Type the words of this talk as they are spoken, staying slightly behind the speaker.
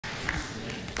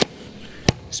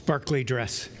sparkly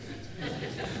dress.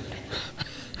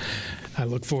 I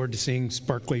look forward to seeing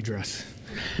sparkly dress.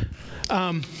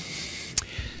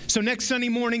 So next Sunday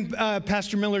morning,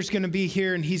 Pastor Miller's going to be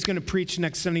here, and he's going to preach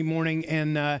next Sunday morning.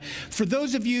 And for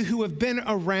those of you who have been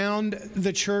around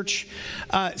the church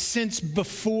since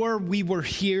before we were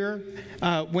here,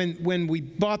 when we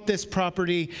bought this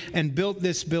property and built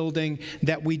this building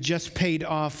that we just paid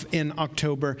off in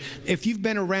October, if you've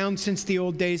been around since the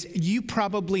old days, you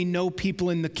probably know people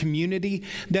in the community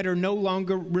that are no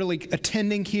longer really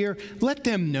attending here. Let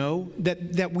them know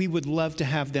that we would love to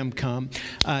have them come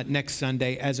next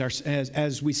Sunday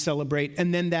as we celebrate,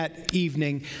 and then that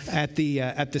evening at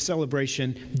the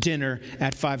celebration dinner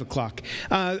at 5 o'clock.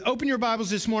 Open your Bibles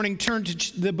this morning. Turn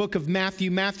to the book of Matthew,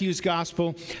 Matthew's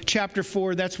Gospel, chapter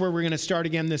 4. That's where we're going to start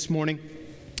again this morning.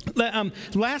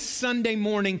 Last Sunday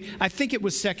morning, I think it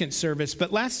was second service,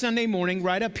 but last Sunday morning,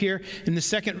 right up here in the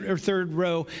second or third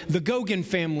row, the Gogan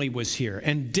family was here.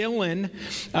 And Dylan,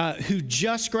 who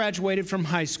just graduated from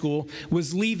high school,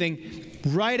 was leaving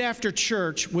right after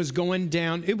church, was going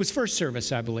down. It was first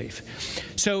service, I believe.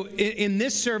 So in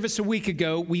this service a week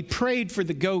ago, we prayed for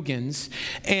the Gogans,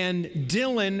 and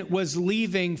Dylan was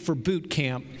leaving for boot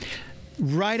camp.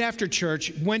 Right after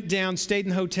church, went down, stayed in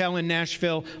the hotel in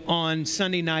Nashville on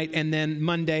Sunday night, and then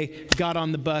Monday got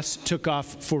on the bus, took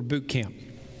off for boot camp.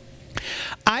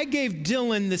 I gave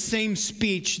Dylan the same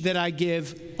speech that I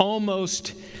give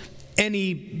almost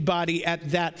anybody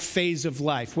at that phase of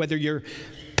life, whether you're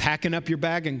packing up your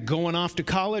bag and going off to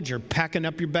college, or packing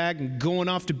up your bag and going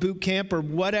off to boot camp, or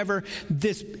whatever.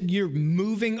 You're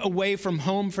moving away from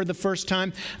home for the first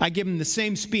time. I give him the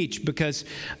same speech because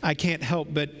I can't help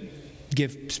but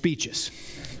give speeches.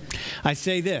 I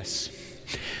say this: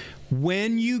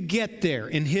 when you get there,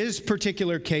 in his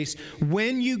particular case,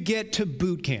 when you get to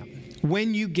boot camp,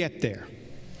 when you get there,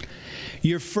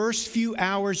 your first few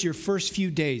hours, your first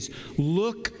few days,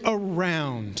 look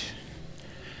around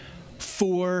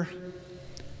for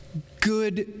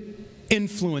good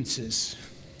influences,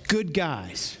 good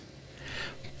guys.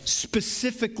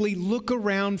 Specifically, look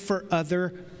around for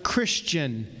other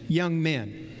Christian young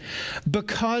men,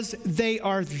 because they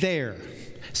are there.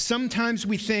 Sometimes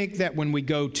we think that when we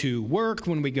go to work,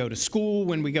 when we go to school,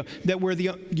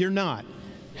 that you're not.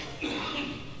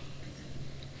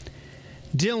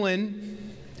 Dylan,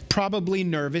 probably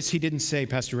nervous. He didn't say,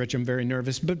 Pastor Rich, I'm very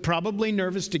nervous, but probably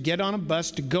nervous to get on a bus,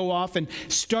 to go off and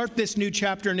start this new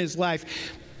chapter in his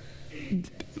life.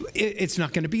 It's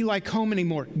not going to be like home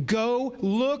anymore. Go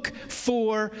look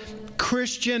for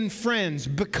Christian friends,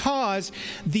 because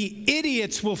the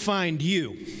idiots will find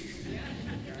you.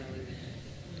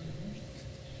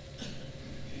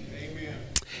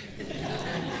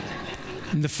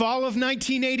 In the fall of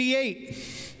 1988,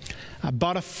 I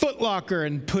bought a Foot Locker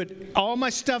and put all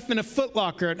my stuff in a Foot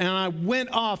Locker, and I went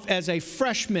off as a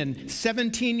freshman,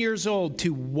 17 years old,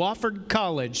 to Wofford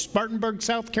College, Spartanburg,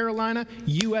 South Carolina,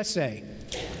 USA.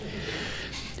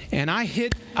 And I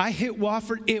hit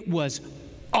Wofford. It was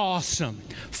awesome.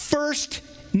 First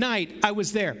night I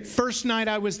was there.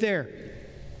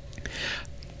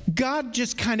 God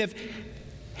just kind of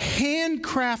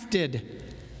handcrafted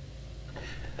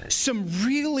some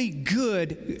really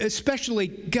good, especially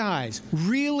guys,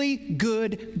 really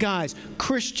good guys,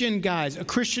 Christian guys, a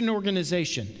Christian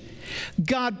organization.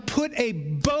 God put a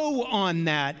bow on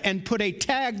that and put a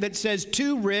tag that says,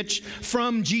 "To Rich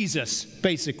from Jesus,"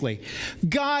 basically.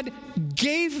 God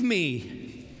gave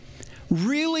me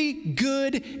really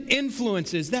good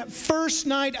influences that first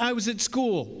night I was at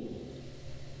school.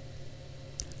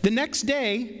 The next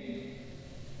day,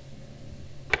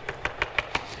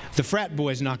 the frat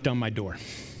boys knocked on my door.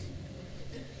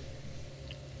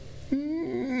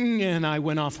 And I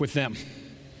went off with them.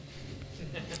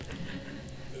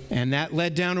 And that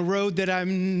led down a road that I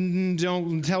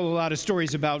don't tell a lot of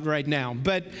stories about right now.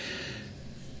 But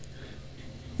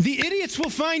the idiots will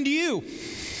find you.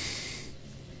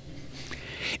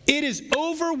 It is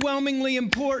overwhelmingly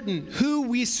important who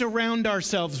we surround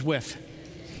ourselves with.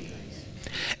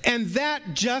 And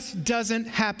that just doesn't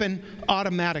happen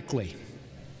automatically.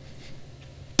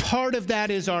 Part of that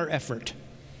is our effort,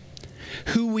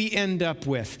 who we end up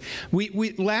with.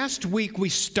 Last week we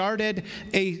started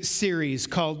a series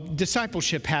called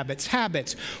Discipleship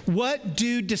Habits. What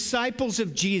do disciples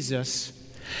of Jesus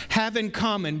have in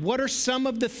common? What are some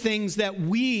of the things that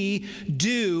we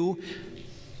do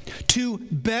to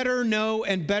better know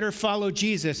and better follow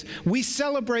Jesus? We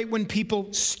celebrate when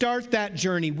people start that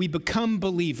journey. We become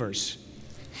believers.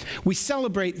 We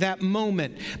celebrate that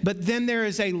moment. But then there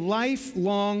is a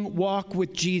lifelong walk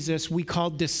with Jesus we call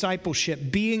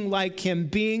discipleship, being like him,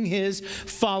 being his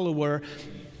follower.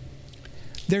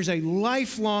 There's a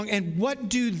lifelong, and what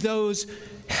do those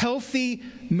healthy,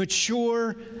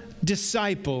 mature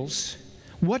disciples,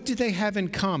 what do they have in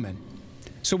common?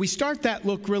 So we start that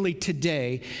look really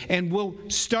today, and we'll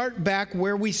start back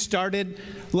where we started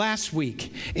last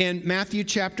week in Matthew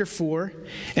chapter 4,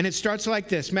 and it starts like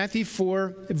this. Matthew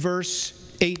 4,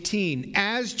 verse 18.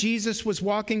 As Jesus was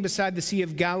walking beside the Sea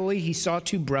of Galilee, he saw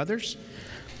two brothers,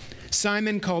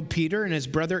 Simon called Peter and his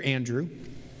brother Andrew.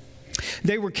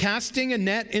 They were casting a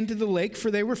net into the lake,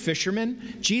 for they were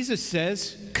fishermen. Jesus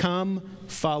says, "Come,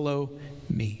 follow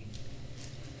me."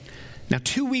 Now,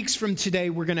 2 weeks from today,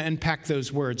 we're going to unpack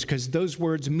those words, because those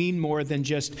words mean more than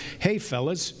just, "Hey,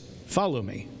 fellas, follow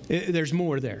me." There's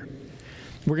more there.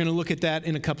 We're going to look at that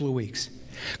in a couple of weeks.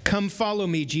 "Come follow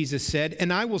me," Jesus said,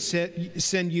 "and I will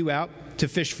send you out to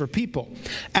fish for people."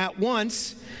 At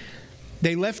once,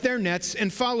 they left their nets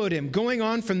and followed him. Going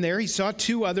on from there, he saw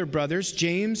two other brothers,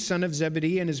 James, son of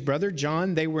Zebedee, and his brother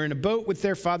John. They were in a boat with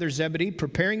their father Zebedee,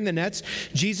 preparing the nets.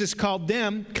 Jesus called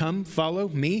them, "Come, follow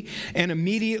me." And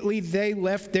immediately they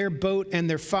left their boat and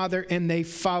their father, and they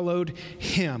followed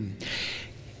him.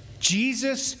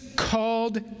 Jesus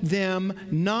called them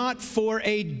not for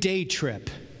a day trip.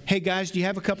 Hey guys, do you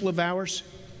have a couple of hours?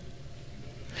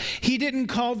 He didn't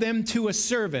call them to a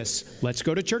service. Let's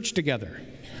go to church together.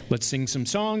 Let's sing some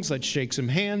songs. Let's shake some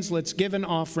hands. Let's give an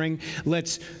offering.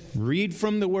 Let's read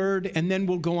from the word, and then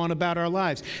we'll go on about our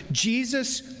lives.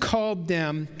 Jesus called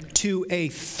them to a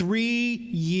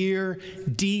 3-year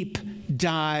deep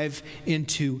dive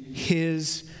into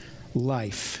his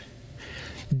life.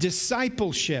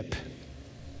 Discipleship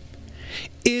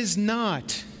is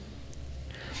not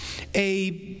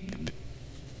a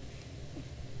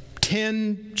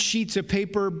 10 sheets of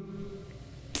paper,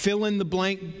 fill in the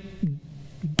blank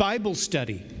Bible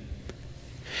study.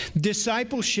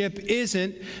 Discipleship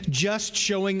isn't just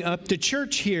showing up to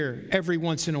church here every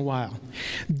once in a while.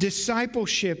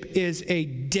 Discipleship is a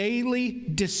daily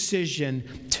decision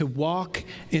to walk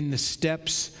in the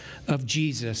steps of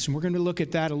Jesus. And we're going to look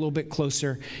at that a little bit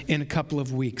closer in a couple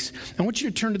of weeks. I want you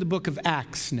to turn to the book of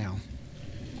Acts now.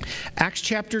 Acts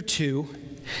chapter 2.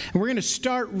 And we're going to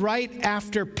start right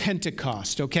after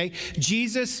Pentecost, okay?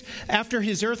 Jesus, after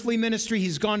his earthly ministry,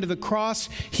 he's gone to the cross.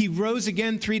 He rose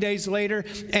again 3 days later.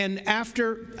 And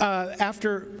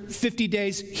after 50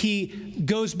 days, he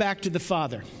goes back to the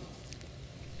Father.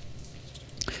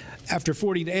 After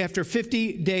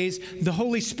 50 days, the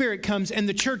Holy Spirit comes and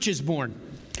the church is born.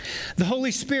 The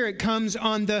Holy Spirit comes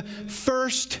on the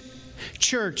first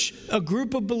church, a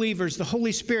group of believers. The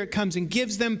Holy Spirit comes and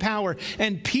gives them power.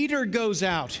 And Peter goes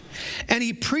out and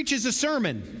he preaches a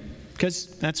sermon, because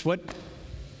that's what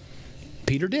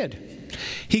Peter did.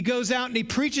 He goes out and he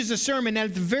preaches a sermon. And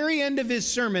at the very end of his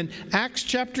sermon, Acts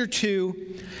chapter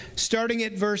 2, starting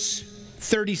at verse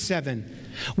 37,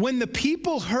 when the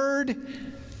people heard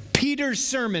Peter's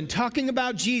sermon talking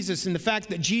about Jesus and the fact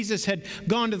that Jesus had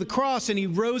gone to the cross and he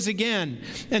rose again,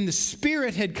 and the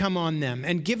Spirit had come on them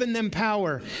and given them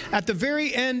power. At the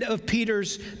very end of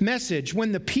Peter's message,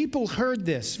 when the people heard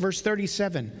this, verse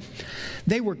 37,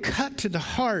 they were cut to the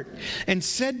heart and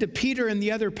said to Peter and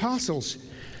the other apostles,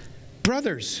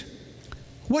 "Brothers,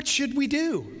 what should we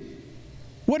do?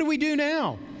 What do we do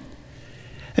now?"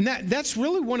 And that's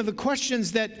really one of the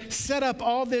questions that set up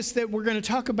all this that we're going to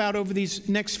talk about over these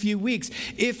next few weeks.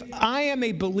 If I am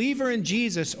a believer in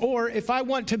Jesus, or if I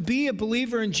want to be a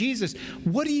believer in Jesus,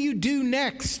 what do you do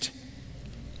next?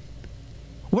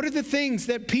 What are the things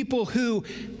that people who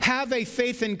have a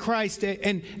faith in Christ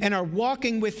and are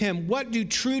walking with him, what do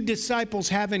true disciples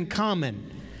have in common?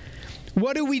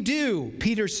 What do we do?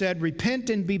 Peter said, "Repent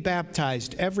and be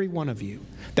baptized, every one of you."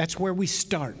 That's where we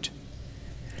start.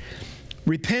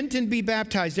 "Repent and be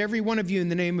baptized, every one of you, in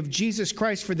the name of Jesus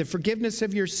Christ for the forgiveness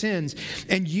of your sins,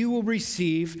 and you will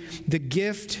receive the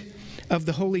gift of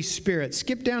the Holy Spirit."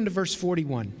 Skip down to verse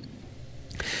 41.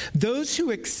 Those who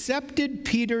accepted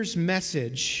Peter's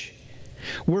message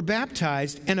were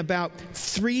baptized, and about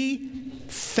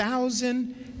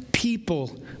 3,000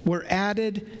 people were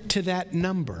added to that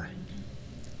number.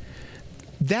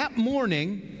 That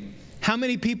morning, how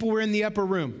many people were in the upper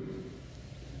room?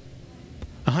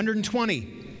 120.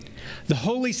 The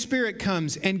Holy Spirit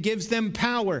comes and gives them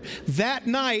power. That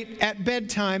night at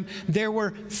bedtime, there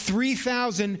were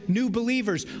 3,000 new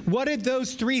believers. What did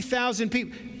those 3,000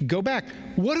 people... Go back.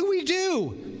 What do we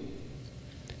do?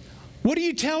 What do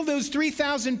you tell those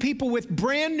 3,000 people with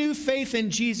brand new faith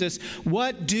in Jesus?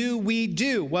 What do we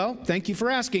do? Well, thank you for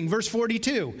asking. Verse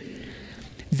 42.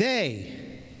 They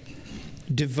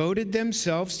devoted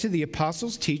themselves to the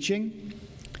apostles' teaching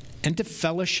and to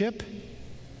fellowship,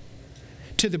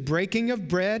 to the breaking of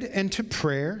bread and to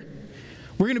prayer.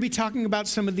 We're going to be talking about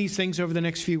some of these things over the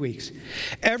next few weeks.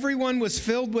 Everyone was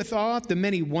filled with awe at the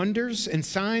many wonders and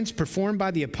signs performed by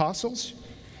the apostles.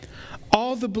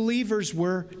 All the believers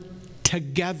were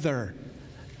together.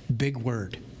 Big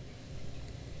word.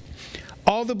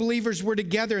 All the believers were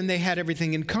together and they had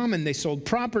everything in common. They sold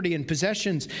property and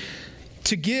possessions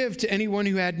to give to anyone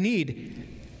who had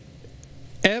need.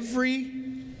 Every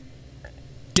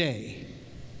day,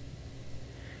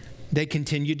 they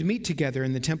continued to meet together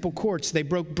in the temple courts. They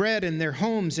broke bread in their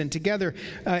homes and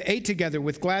ate together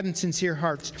with glad and sincere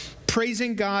hearts,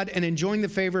 praising God and enjoying the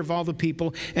favor of all the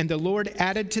people. And the Lord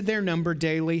added to their number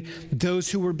daily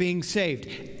those who were being saved.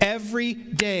 Every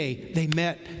day they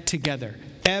met together.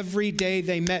 Every day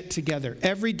they met together.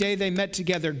 Every day they met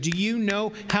together. Do you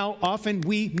know how often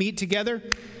we meet together?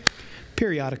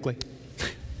 Periodically.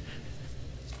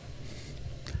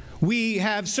 We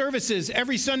have services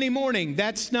every Sunday morning.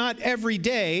 That's not every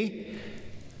day.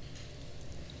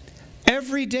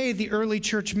 Every day the early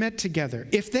church met together.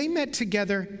 If they met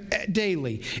together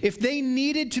daily, if they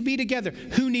needed to be together,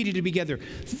 who needed to be together?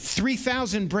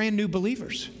 3,000 brand new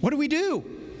believers. What do we do?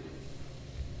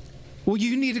 Well,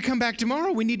 you need to come back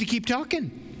tomorrow. We need to keep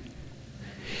talking.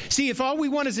 See, if all we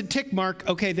want is a tick mark,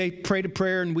 okay, they prayed a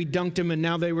prayer and we dunked them and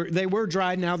now they were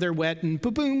dry, now they're wet and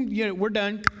boom, boom, we're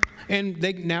done. And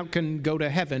they now can go to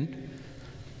heaven.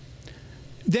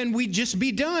 Then we'd just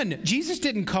be done. Jesus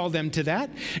didn't call them to that.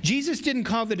 Jesus didn't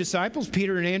call the disciples,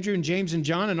 Peter and Andrew and James and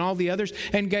John and all the others,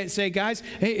 and say, guys,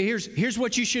 hey, here's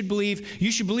what you should believe.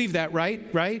 You should believe that,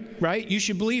 right? You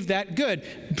should believe that. Good.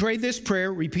 Pray this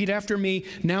prayer. Repeat after me.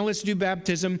 Now let's do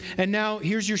baptism. And now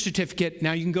here's your certificate.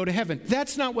 Now you can go to heaven.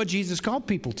 That's not what Jesus called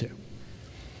people to.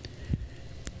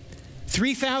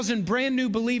 3,000 brand new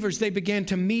believers, they began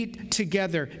to meet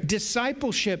together.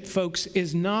 Discipleship, folks,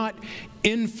 is not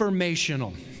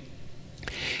informational.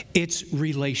 It's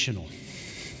relational.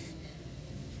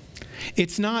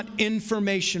 It's not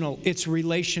informational, it's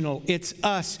relational. It's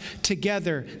us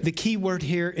together. The key word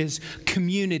here is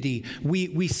community.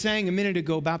 We sang a minute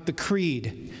ago about the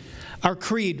creed. Our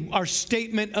creed, our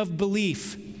statement of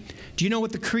belief. Do you know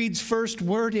what the creed's first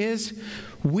word is?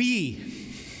 We.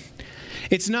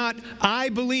 It's not, I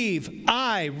believe,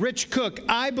 Rich Cook,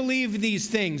 I believe these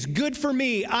things. Good for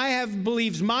me. I have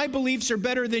beliefs. My beliefs are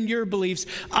better than your beliefs.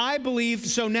 I believe,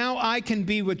 so now I can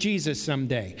be with Jesus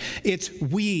someday. It's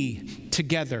we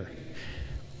together.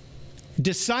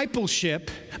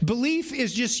 Discipleship, belief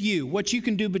is just you, what you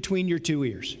can do between your two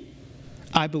ears.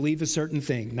 I believe a certain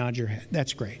thing. Nod your head.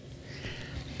 That's great.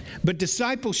 But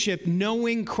discipleship,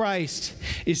 knowing Christ,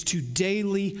 is to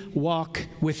daily walk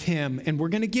with Him. And we're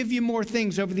going to give you more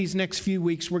things over these next few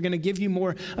weeks. We're going to give you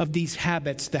more of these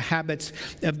habits, the habits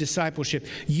of discipleship.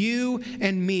 You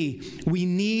and me, we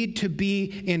need to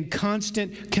be in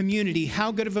constant community.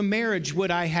 How good of a marriage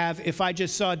would I have if I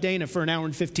just saw Dana for an hour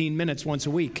and 15 minutes once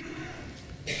a week?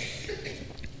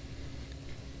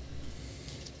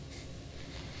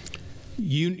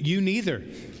 You neither.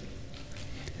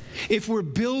 If we're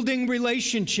building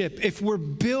relationship, if we're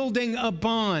building a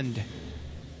bond,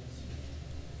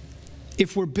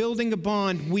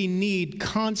 we need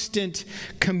constant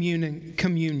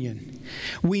communion.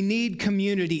 We need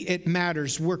community. It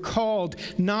matters. We're called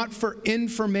not for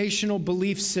informational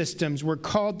belief systems. We're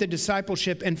called to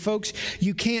discipleship. And folks,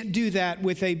 you can't do that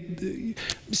with a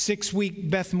 6-week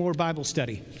Beth Moore Bible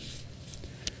study.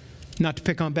 Not to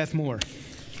pick on Beth Moore.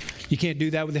 You can't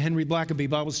do that with the Henry Blackaby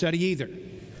Bible study either.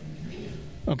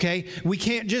 Okay? We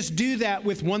can't just do that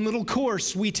with one little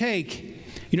course we take.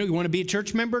 You want to be a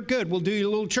church member? Good. We'll do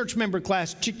your little church member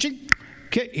class.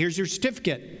 Okay, here's your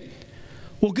certificate.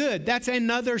 Well, good. That's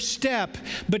another step.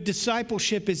 But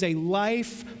discipleship is a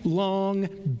lifelong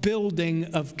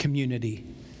building of community.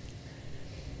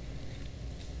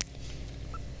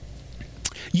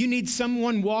 You need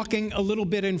someone walking a little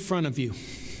bit in front of you.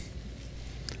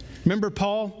 Remember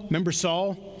Paul? Remember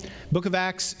Saul? Book of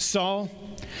Acts, Saul,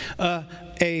 a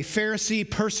Pharisee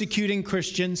persecuting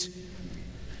Christians.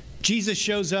 Jesus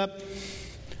shows up,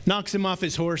 knocks him off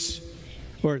his horse,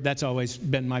 or that's always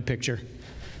been my picture,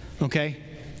 okay?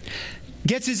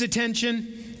 Gets his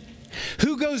attention.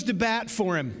 Who goes to bat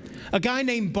for him? A guy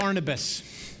named Barnabas.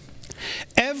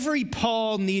 Every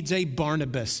Paul needs a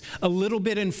Barnabas, a little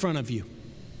bit in front of you.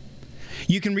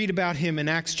 You can read about him in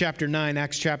Acts chapter 9,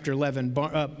 Acts chapter 11,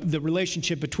 the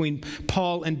relationship between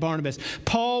Paul and Barnabas.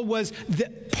 Paul is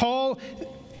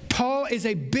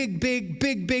a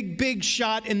big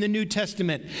shot in the New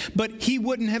Testament, but he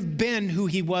wouldn't have been who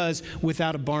he was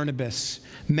without a Barnabas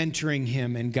mentoring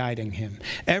him and guiding him.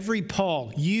 Every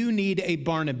Paul, you need a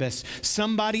Barnabas,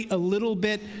 somebody a little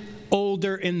bit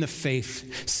older in the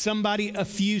faith, somebody a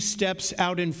few steps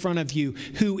out in front of you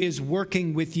who is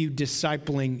working with you,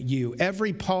 discipling you.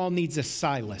 Every Paul needs a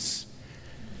Silas,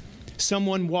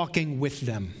 someone walking with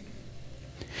them.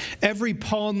 Every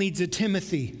Paul needs a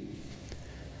Timothy,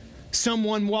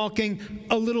 someone walking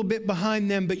a little bit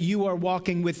behind them, but you are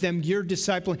walking with them. You're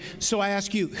discipling. So I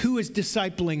ask you, who is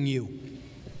discipling you?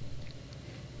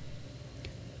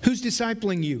 Who's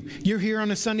discipling you? You're here on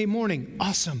a Sunday morning.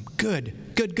 Awesome. Good.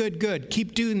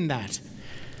 Keep doing that.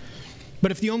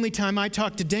 But if the only time I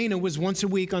talked to Dana was once a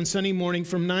week on Sunday morning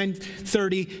from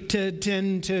 9:30 to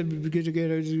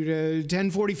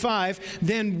 10:45,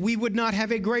 then we would not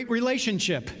have a great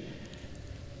relationship.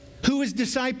 Who is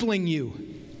discipling you?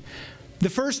 The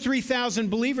first 3,000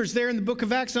 believers there in the book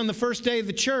of Acts on the first day of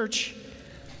the church,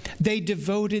 they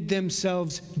devoted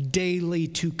themselves daily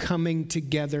to coming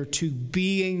together, to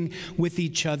being with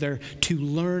each other, to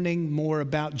learning more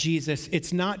about Jesus.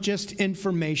 It's not just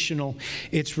informational,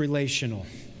 it's relational.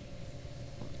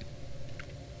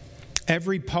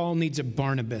 Every Paul needs a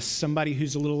Barnabas, somebody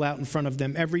who's a little out in front of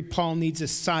them. Every Paul needs a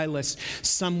Silas,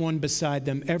 someone beside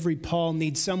them. Every Paul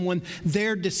needs someone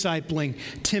they're discipling.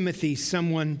 Timothy,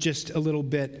 someone just a little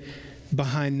bit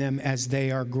behind them as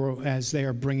they are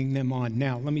bringing them on.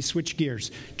 Now, let me switch gears.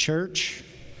 Church,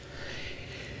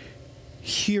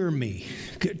 hear me.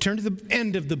 Turn to the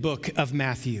end of the book of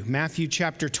Matthew, Matthew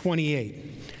chapter 28.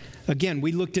 Again,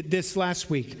 we looked at this last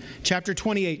week. Chapter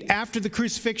 28, after the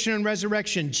crucifixion and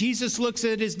resurrection, Jesus looks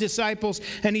at his disciples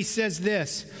and he says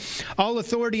this: all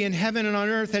authority in heaven and on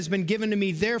earth has been given to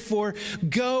me. Therefore,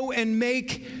 go and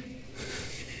make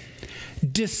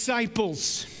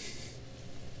disciples.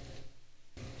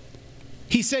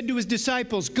 He said to his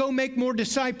disciples, go make more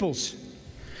disciples.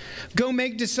 Go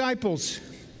make disciples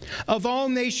of all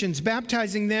nations,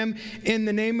 baptizing them in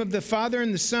the name of the Father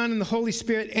and the Son and the Holy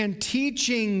Spirit, and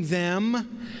teaching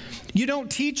them. You don't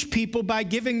teach people by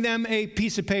giving them a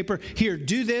piece of paper. Here,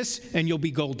 do this and you'll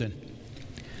be golden.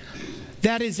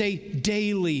 That is a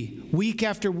daily, week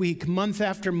after week, month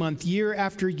after month, year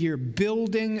after year,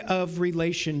 building of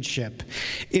relationship.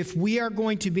 If we are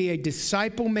going to be a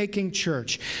disciple-making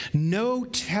church, no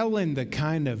telling the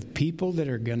kind of people that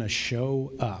are going to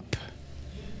show up.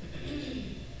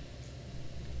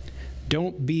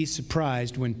 Don't be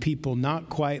surprised when people not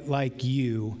quite like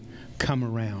you come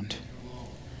around.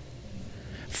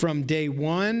 From day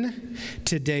 1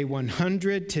 to day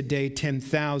 100 to day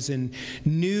 10,000,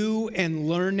 new and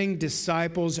learning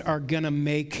disciples are going to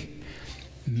make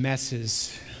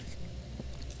messes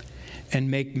and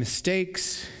make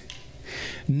mistakes.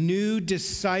 New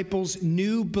disciples,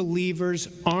 new believers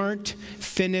aren't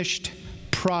finished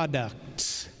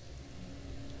products.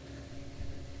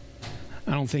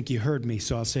 I don't think you heard me,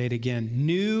 so I'll say it again.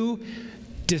 New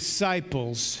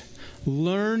disciples,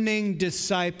 learning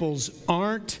disciples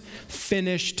aren't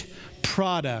finished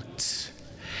products,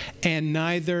 and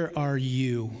neither are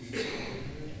you.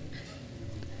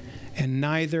 And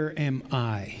neither am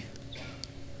I.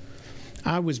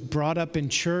 I was brought up in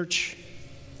church.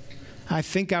 I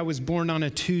think I was born on a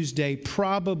Tuesday.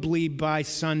 Probably by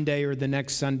Sunday or the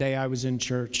next Sunday I was in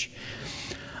church.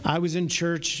 I was in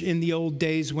church in the old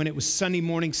days when it was Sunday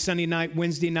morning, Sunday night,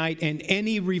 Wednesday night, and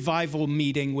any revival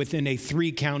meeting within a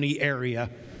 3-county area.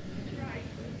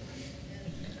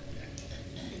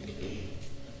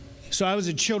 So I was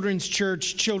at children's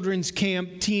church, children's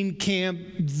camp, teen camp,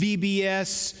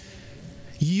 VBS,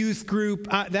 youth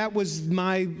group. That was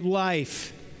my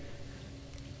life.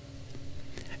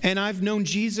 And I've known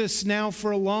Jesus now for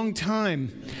a long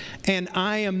time, and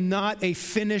I am not a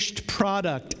finished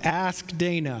product. Ask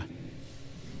Dana.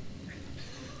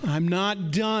 I'm not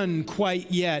done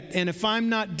quite yet. And if I'm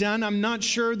not done, I'm not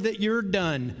sure that you're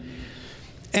done.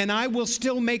 And I will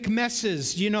still make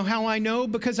messes. You know how I know?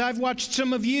 Because I've watched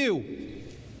some of you.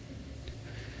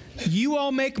 You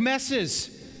all make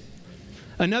messes.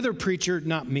 Another preacher,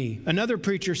 not me, another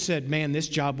preacher said, man, this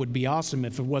job would be awesome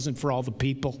if it wasn't for all the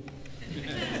people.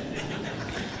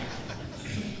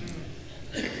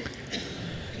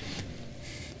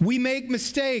 We make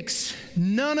mistakes.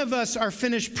 None of us are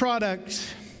finished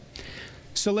products.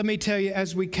 So let me tell you,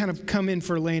 as we kind of come in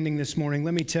for landing this morning,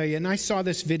 let me tell you, and I saw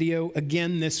this video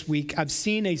again this week. I've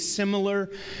seen a similar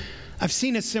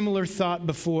thought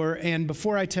before, and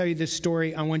before I tell you this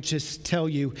story, I want to just tell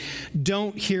you,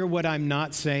 don't hear what I'm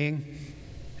not saying.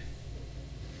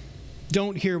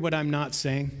 Don't hear what I'm not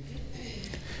saying.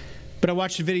 But I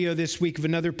watched a video this week of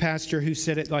another pastor who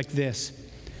said it like this.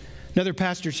 Another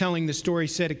pastor telling the story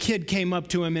said a kid came up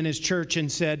to him in his church and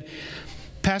said,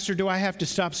 Pastor, do I have to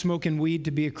stop smoking weed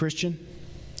to be a Christian?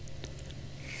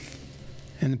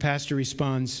 And the pastor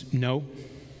responds, no.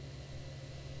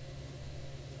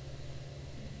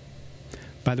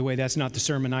 By the way, that's not the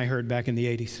sermon I heard back in the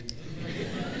 80s.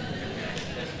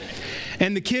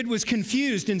 And the kid was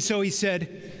confused, and so he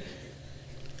said,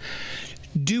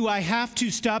 "Do I have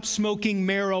to stop smoking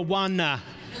marijuana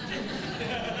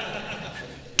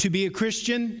to be a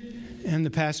Christian?" And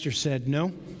the pastor said,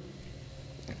 "No."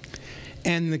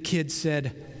 And the kid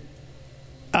said,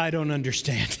 "I don't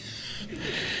understand."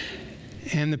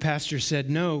 And the pastor said,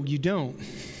 "No, you don't.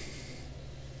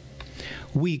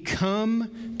 We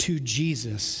come to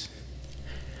Jesus,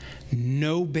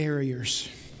 no barriers.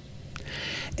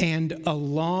 And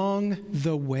along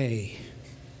the way,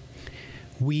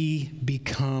 we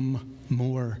become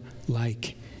more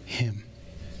like him."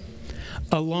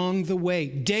 Along the way.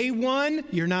 Day one,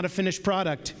 you're not a finished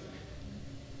product.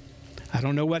 I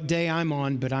don't know what day I'm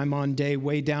on, but I'm on day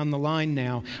way down the line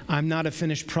now. I'm not a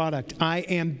finished product. I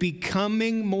am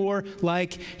becoming more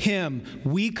like him.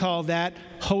 We call that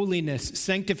holiness,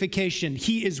 sanctification.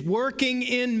 He is working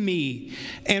in me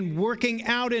and working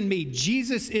out in me.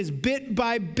 Jesus is bit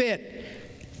by bit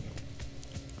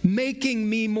making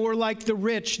me more like the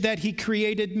rich that he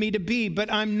created me to be.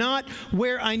 But I'm not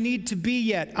where I need to be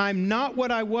yet. I'm not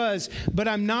what I was, but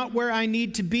I'm not where I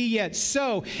need to be yet.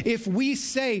 So if we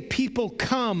say, people,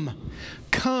 come,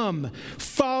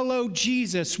 follow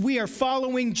Jesus. We are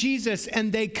following Jesus,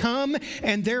 and they come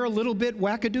and they're a little bit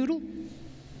wackadoodle.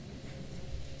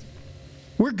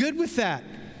 We're good with that.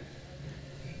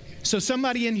 So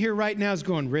somebody in here right now is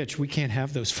going, "Rich, we can't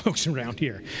have those folks around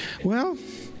here." Well,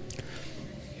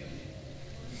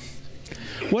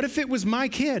 what if it was my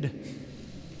kid?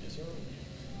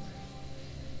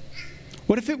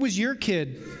 What if it was your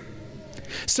kid?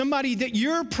 Somebody that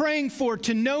you're praying for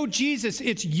to know Jesus.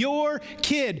 It's your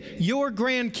kid, your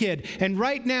grandkid. And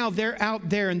right now they're out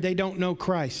there and they don't know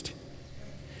Christ.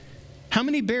 How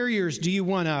many barriers do you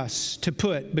want us to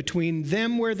put between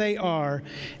them where they are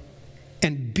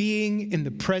and being in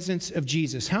the presence of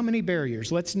Jesus? How many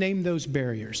barriers? Let's name those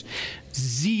barriers.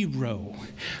 0.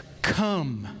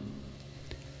 Come.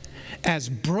 As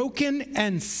broken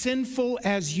and sinful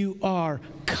as you are,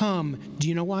 come. Do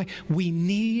you know why? We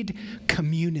need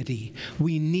community.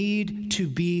 We need to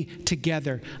be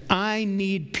together. I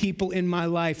need people in my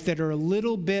life that are a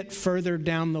little bit further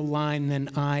down the line than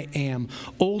I am.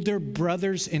 Older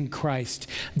brothers in Christ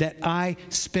that I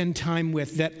spend time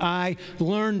with, that I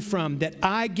learn from, that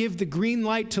I give the green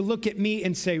light to look at me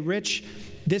and say, "Rich,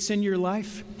 this in your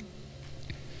life?"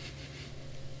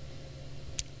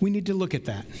 We need to look at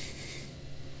that.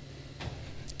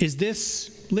 Is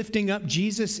this lifting up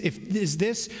Jesus? Is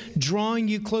this drawing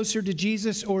you closer to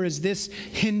Jesus, or is this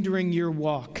hindering your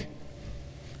walk?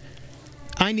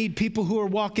 I need people who are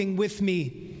walking with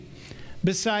me,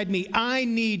 beside me. I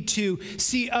need to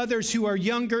see others who are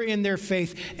younger in their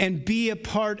faith and be a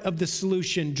part of the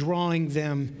solution, drawing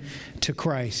them to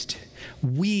Christ.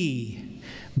 We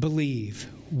believe.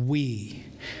 We.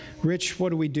 Rich, what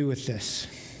do we do with this?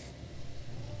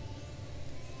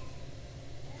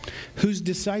 Who's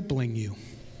discipling you?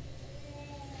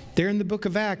 There in the book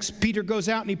of Acts, Peter goes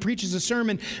out and he preaches a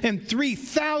sermon, and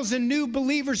 3,000 new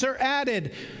believers are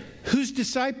added. Who's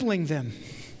discipling them?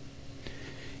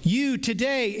 You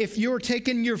today, if you're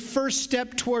taking your first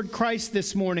step toward Christ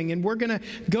this morning, and we're going to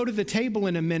go to the table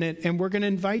in a minute, and we're going to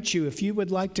invite you, if you would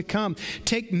like to come,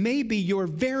 take maybe your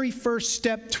very first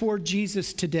step toward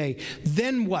Jesus today.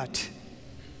 Then what?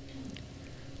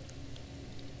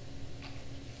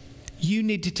 You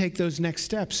need to take those next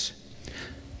steps.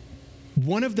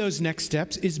 One of those next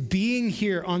steps is being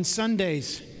here on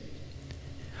Sundays.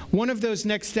 One of those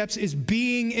next steps is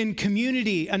being in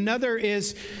community. Another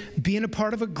is being a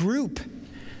part of a group.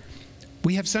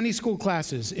 We have Sunday school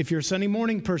classes. If you're a Sunday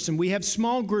morning person, we have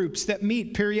small groups that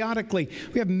meet periodically.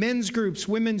 We have men's groups,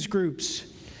 women's groups.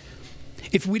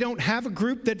 If we don't have a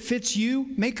group that fits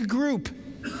you, make a group.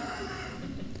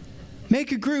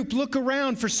 Make a group, look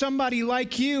around for somebody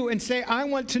like you and say, "I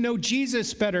want to know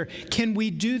Jesus better. Can we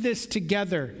do this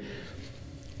together?"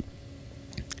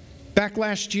 Back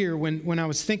last year when I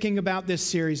was thinking about this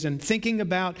series and thinking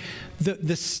about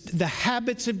the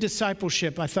habits of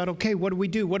discipleship, I thought, okay, what do we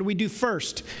do? What do we do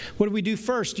first? What do we do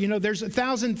first? You know, there's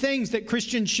 1,000 things that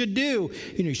Christians should do.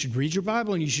 You know, you should read your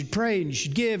Bible, and you should pray, and you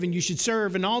should give, and you should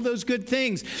serve, and all those good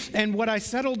things. And what I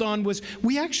settled on was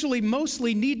we actually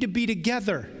mostly need to be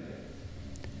together.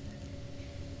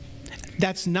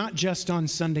 That's not just on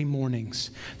Sunday mornings.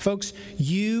 Folks,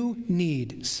 you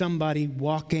need somebody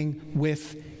walking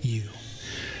with you,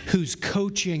 who's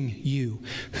coaching you,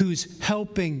 who's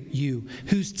helping you,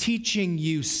 who's teaching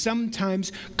you,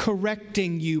 sometimes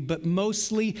correcting you, but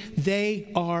mostly they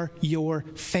are your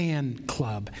fan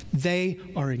club. They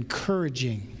are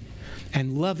encouraging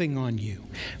and loving on you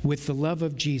with the love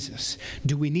of Jesus.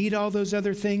 Do we need all those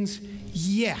other things?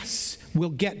 Yes, we'll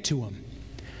get to them.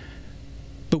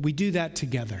 But we do that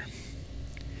together.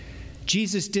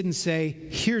 Jesus didn't say,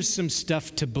 here's some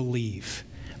stuff to believe.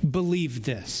 Believe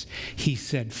this. He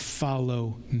said,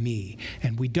 follow me.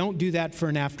 And we don't do that for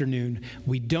an afternoon.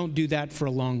 We don't do that for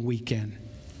a long weekend.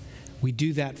 We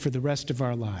do that for the rest of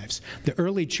our lives. The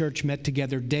early church met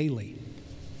together daily.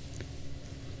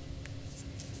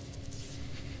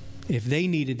 If they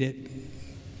needed it,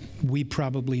 we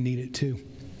probably need it too.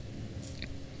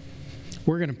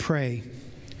 We're going to pray,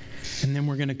 and then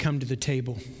we're going to come to the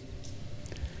table.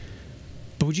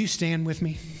 But would you stand with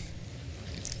me?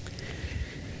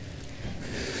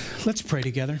 Let's pray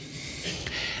together.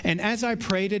 And as I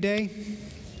pray today,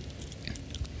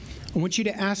 I want you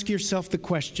to ask yourself the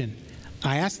question.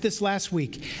 I asked this last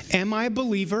week. Am I a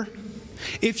believer?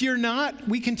 If you're not,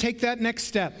 we can take that next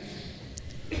step.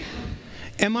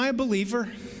 Am I a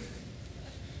believer?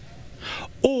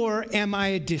 Or am I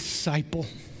a disciple?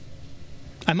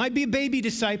 I might be a baby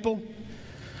disciple.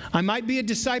 I might be a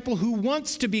disciple who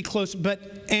wants to be close, but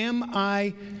am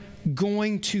I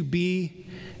going to be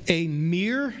a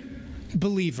mere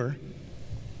believer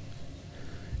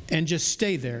and just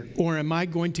stay there? Or am I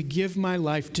going to give my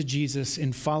life to Jesus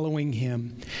in following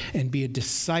him and be a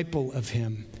disciple of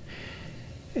him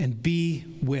and be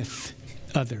with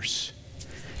others?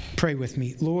 Pray with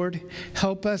me. Lord,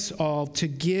 help us all to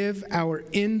give our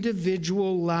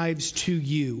individual lives to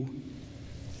you,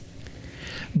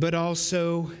 but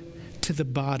also to the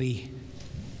body,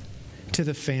 to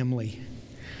the family,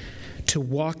 to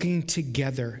walking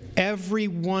together. Every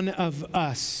one of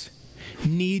us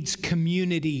needs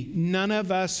community. None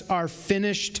of us are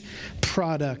finished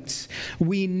products.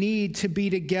 We need to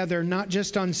be together, not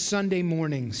just on Sunday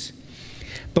mornings,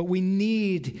 but we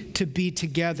need to be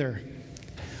together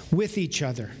with each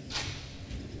other.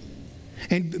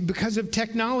 And because of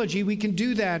technology, we can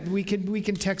do that. We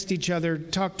can text each other,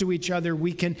 talk to each other.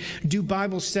 We can do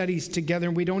Bible studies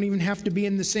together. We don't even have to be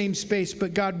in the same space.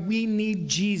 But God, we need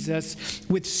Jesus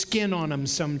with skin on him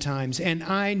sometimes. And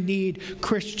I need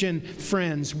Christian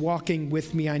friends walking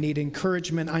with me. I need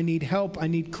encouragement. I need help. I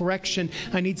need correction.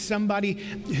 I need somebody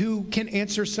who can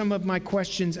answer some of my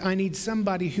questions. I need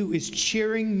somebody who is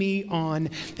cheering me on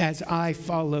as I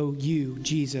follow you,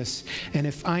 Jesus. And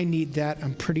if I need that,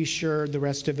 I'm pretty sure the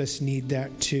rest of us need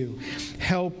that too.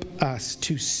 Help us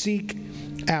to seek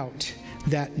out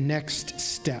that next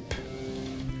step.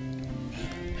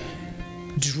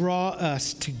 Draw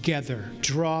us together.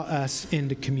 Draw us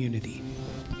into community.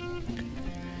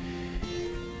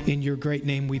 In your great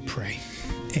name we pray.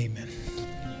 Amen.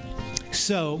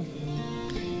 So,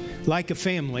 like a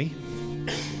family,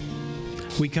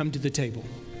 we come to the table.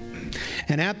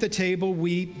 And at the table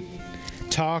we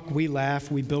talk, we laugh,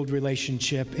 we build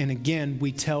relationship, and again,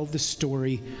 we tell the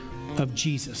story of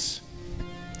Jesus.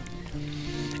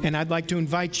 And I'd like to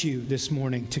invite you this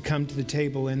morning to come to the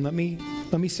table, and let me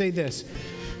say this.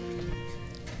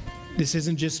 This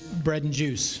isn't just bread and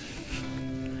juice.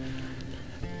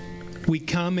 We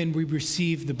come and we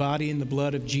receive the body and the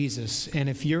blood of Jesus. And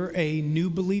if you're a new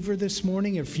believer this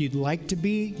morning, if you'd like to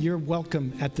be, you're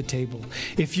welcome at the table.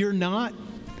 If you're not,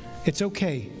 it's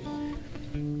okay.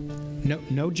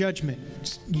 No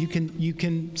judgment. You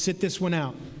can sit this one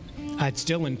out. I'd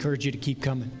still encourage you to keep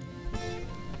coming.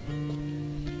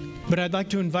 But I'd like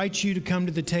to invite you to come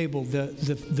to the table.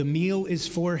 The meal is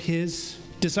for his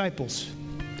disciples.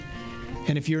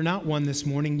 And if you're not one this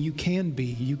morning, you can be.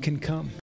 You can come.